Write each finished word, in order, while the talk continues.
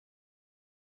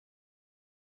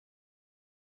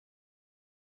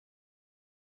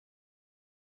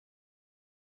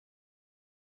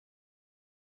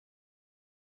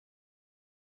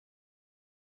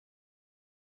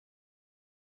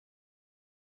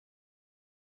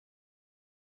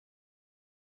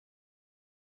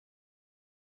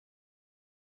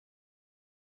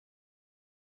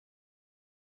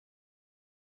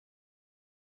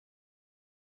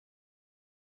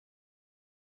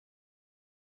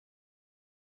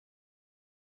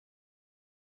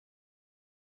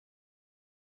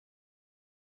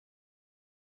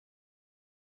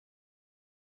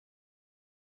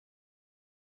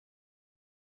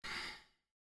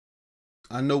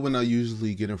I know when I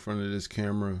usually get in front of this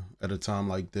camera at a time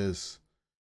like this,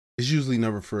 it's usually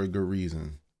never for a good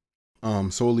reason.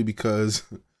 Solely because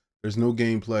there's no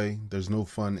gameplay, there's no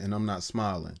fun, and I'm not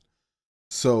smiling.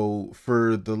 So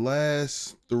for the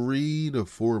last 3 to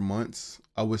 4 months,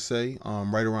 I would say,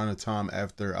 right around the time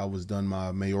after I was done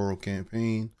my mayoral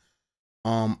campaign,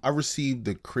 I received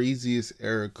the craziest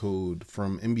error code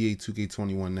from NBA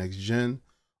 2K21 Next Gen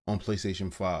on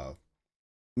PlayStation 5.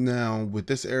 Now, with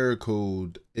this error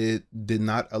code, it did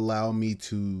not allow me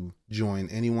to join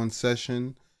anyone's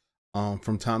session.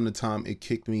 From time to time, it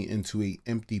kicked me into a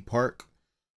empty park.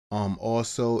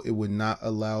 Also, it would not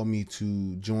allow me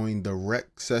to join the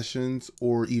rec sessions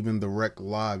or even the rec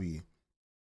lobby.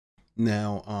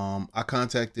 Now, I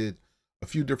contacted a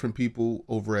few different people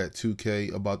over at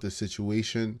 2K about this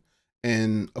situation.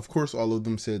 And of course, all of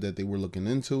them said that they were looking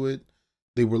into it.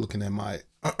 They were looking at my,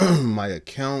 my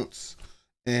accounts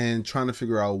and trying to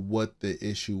figure out what the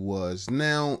issue was.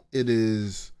 Now it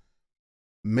is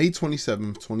May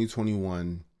 27th,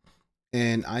 2021,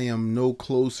 and I am no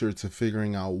closer to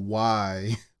figuring out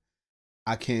why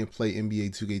I can't play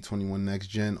NBA 2K21 Next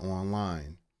Gen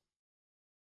online.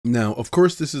 Now, of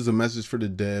course, this is a message for the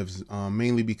devs,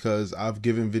 mainly because I've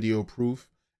given video proof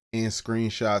and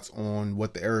screenshots on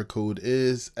what the error code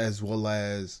is, as well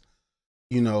as,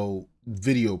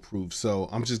 video proof. So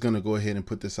I'm just going to go ahead and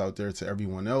put this out there to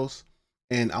everyone else.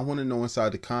 And I want to know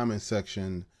inside the comment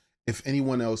section if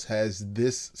anyone else has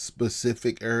this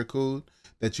specific error code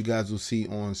that you guys will see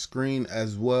on screen,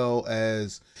 as well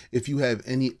as if you have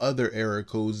any other error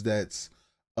codes that's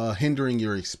hindering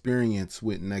your experience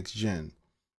with Next Gen.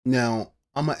 Now,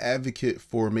 I'm an advocate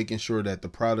for making sure that the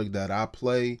product that I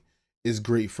play is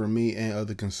great for me and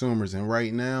other consumers. And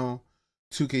right now,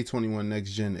 2K21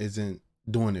 Next Gen isn't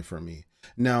doing it for me.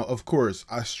 Now, of course,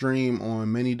 I stream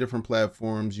on many different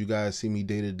platforms. You guys see me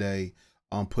day to day.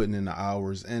 I'm putting in the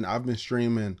hours, and I've been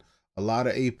streaming a lot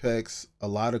of Apex, a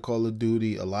lot of Call of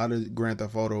Duty, a lot of Grand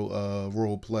Theft Auto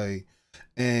role play.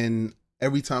 And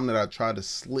every time that I try to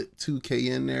slip 2K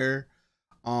in there,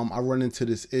 I run into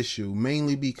this issue,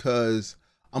 mainly because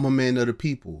I'm a man of the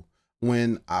people.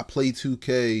 When I play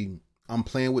 2K, I'm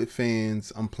playing with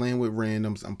fans, I'm playing with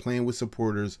randoms, I'm playing with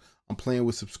supporters, I'm playing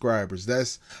with subscribers.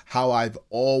 That's how I've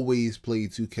always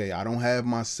played 2K. I don't have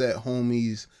my set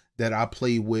homies that I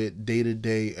play with day to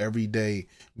day, every day,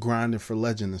 grinding for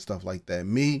legend and stuff like that.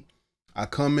 Me, I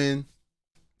come in,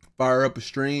 fire up a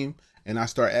stream, and I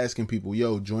start asking people,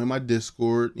 yo, join my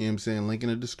Discord, you know what I'm saying, link in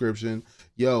the description.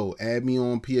 Yo, add me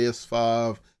on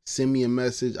PS5, send me a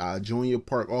message, I'll join your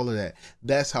park, all of that.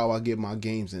 That's how I get my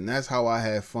games in. That's how I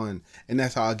have fun, and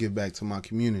that's how I give back to my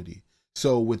community.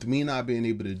 So with me not being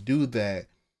able to do that,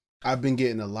 I've been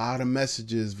getting a lot of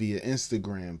messages via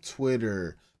Instagram,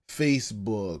 Twitter,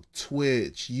 Facebook,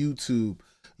 Twitch, YouTube.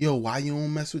 Yo, why you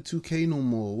don't mess with 2K no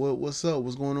more? What's up?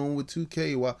 What's going on with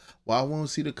 2K? Why I won't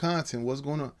see the content? What's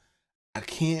going on? I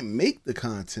can't make the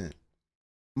content.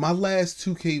 My last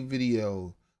 2K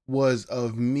video was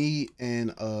of me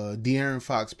and De'Aaron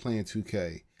Fox playing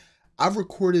 2K. I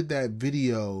recorded that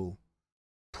video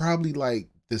probably like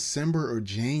December or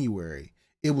January.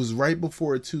 It was right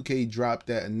before 2K dropped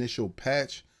that initial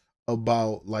patch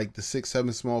about like the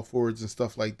 6-7 small forwards and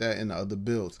stuff like that and the other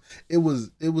builds. It was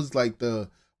like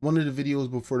one of the videos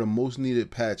before the most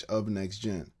needed patch of Next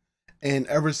Gen. And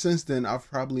ever since then, I've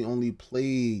probably only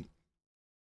played,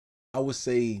 I would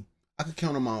say, I could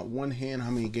count on my one hand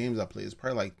how many games I played. It's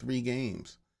probably like 3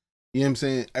 games. You know what I'm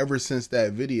saying? Ever since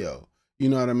that video. You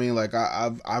know what I mean? Like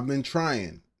I've been trying, you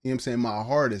know what I'm saying, my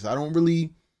hardest. I don't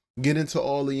really get into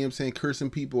all the, you know what I'm saying, cursing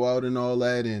people out and all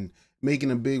that and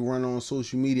making a big run on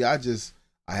social media.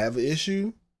 I have an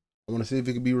issue. I want to see if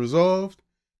it can be resolved.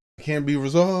 It can't be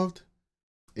resolved.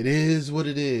 It is what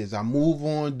it is. I move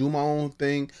on, do my own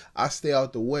thing. I stay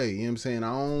out the way. You know what I'm saying?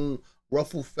 I don't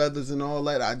ruffle feathers and all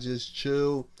that. I just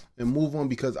chill and move on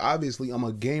because obviously I'm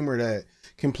a gamer that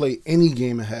can play any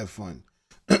game and have fun.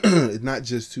 It's not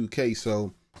just 2K.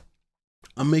 So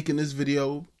I'm making this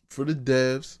video for the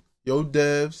devs. Yo,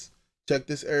 devs, check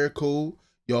this error code.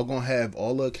 Y'all gonna have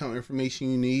all the account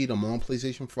information you need. I'm on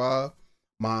PlayStation 5.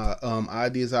 My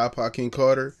ID is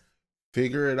iPodKingCarter.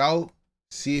 Figure it out.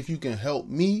 See if you can help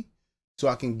me so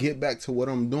I can get back to what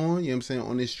I'm doing, you know what I'm saying,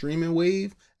 on this streaming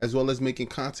wave, as well as making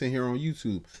content here on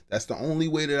YouTube. That's the only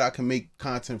way that I can make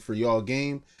content for y'all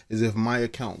game, is if my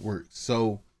account works.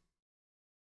 So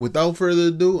without further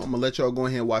ado, I'm gonna let y'all go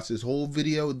ahead and watch this whole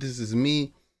video. This is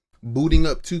me booting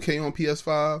up 2K on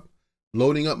PS5,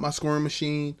 loading up my scoring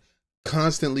machine,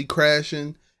 constantly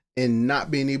crashing and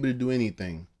not being able to do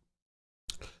anything.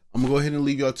 I'm gonna go ahead and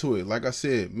leave y'all to it. Like I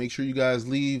said, make sure you guys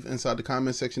leave inside the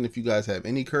comment section if you guys have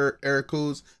any error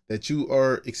codes that you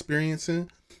are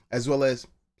experiencing, as well as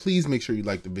please make sure you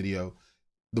like the video.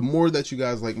 The more that you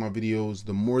guys like my videos,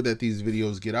 the more that these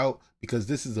videos get out, because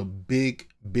this is a big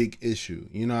issue.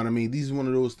 You know what I mean? These is one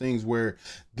of those things where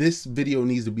this video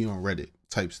needs to be on Reddit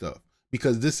type stuff,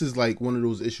 because this is like one of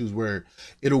those issues where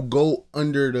it'll go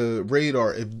under the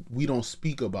radar if we don't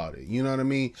speak about it. You know what I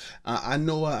mean? I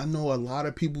know a lot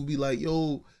of people be like,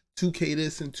 yo, 2K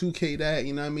this and 2K that.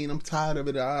 You know what I mean? I'm tired of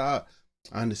it. I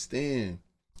understand.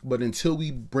 But until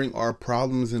we bring our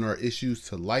problems and our issues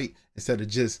to light, instead of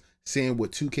just saying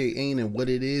what 2K ain't and what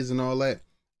it is and all that,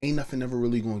 ain't nothing ever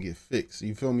really gonna get fixed.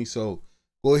 You feel me? So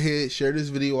go ahead, share this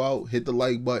video out, hit the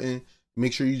like button,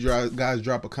 make sure you guys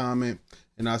drop a comment,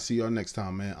 and I'll see y'all next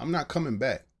time, man. I'm not coming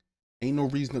back. Ain't no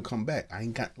reason to come back. I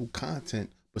ain't got no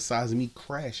content besides me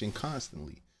crashing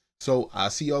constantly. So I'll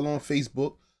see y'all on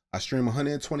Facebook. I stream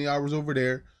 120 hours over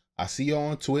there. I see y'all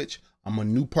on Twitch. I'm a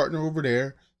new partner over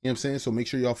there. You know what I'm saying? So make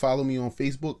sure y'all follow me on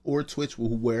Facebook or Twitch,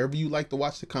 wherever you like to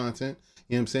watch the content.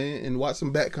 You know what I'm saying? And watch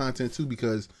some back content too,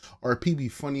 because RP be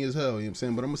funny as hell. You know what I'm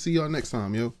saying? But I'm going to see y'all next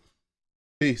time, yo.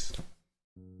 Peace.